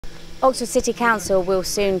Oxford City Council will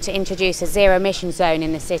soon to introduce a zero emission zone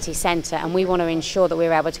in the city centre, and we want to ensure that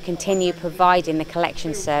we're able to continue providing the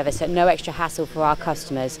collection service at no extra hassle for our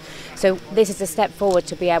customers. So this is a step forward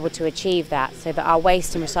to be able to achieve that, so that our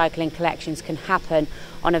waste and recycling collections can happen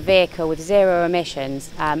on a vehicle with zero emissions,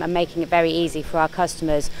 and making it very easy for our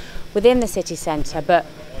customers within the city centre but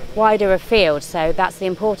wider afield. So that's the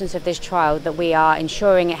importance of this trial, that we are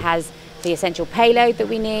ensuring it has the essential payload that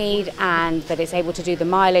we need and that it's able to do the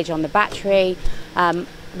mileage on the battery,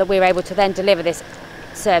 that we're able to then deliver this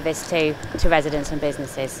service to residents and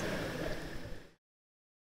businesses.